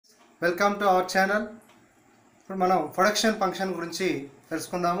Welcome to our channel. ఇప్పుడు మనం production function గురించి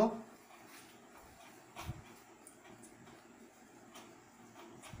తెలుసుకుందాము.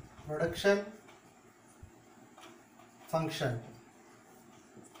 ప్రొడక్షన్ ఫంక్షన్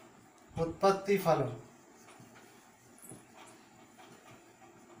ఉత్పత్తి ఫలం.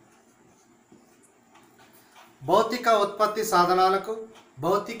 భౌతిక ఉత్పత్తి సాధనాలకు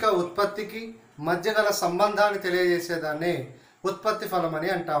భౌతిక ఉత్పత్తికి మధ్య గల సంబంధాన్ని తెలియజేసేదాన్ని ఉత్పత్తి ఫలం అని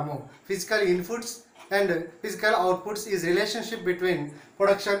అంటాము. Physical inputs and physical outputs is relationship between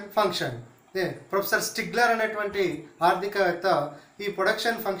production function. Professor స్టిగ్లర్ అనేటువంటి ఆర్థికవేత్త ఈ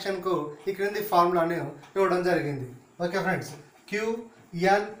ప్రొడక్షన్ ఫంక్షన్కు ఈ క్రింది ఫార్ములాను ఇవ్వడం జరిగింది. Okay friends,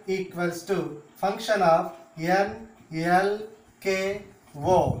 QN equals to function of NLKO.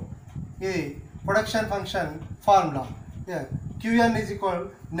 ఇది production function formula. QN is equal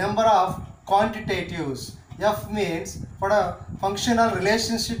number of quantitatives. F means for a functional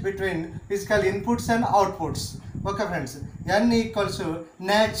relationship between physical inputs and outputs. Okay friends, N equals to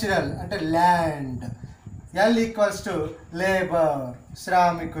natural అంటే land, L equals to labor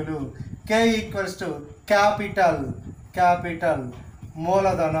శ్రామికులు, K equals to capital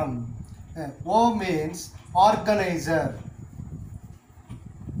మూలధనం, O means organizer.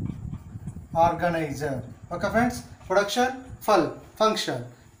 Okay friends, production function.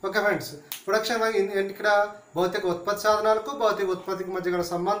 Okay friends, production ఇక్కడ భౌతిక ఉత్పత్తి సాధనాలకు భౌతిక ఉత్పత్తికి మధ్య గల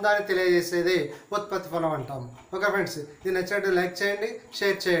సంబంధాన్ని తెలియజేసేది ఉత్పత్తి ఫలం అంటాము. ఓకే ఫ్రెండ్స్, ఇది నచ్చినట్టు లైక్ చేయండి,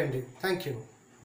 షేర్ చేయండి. Thank you.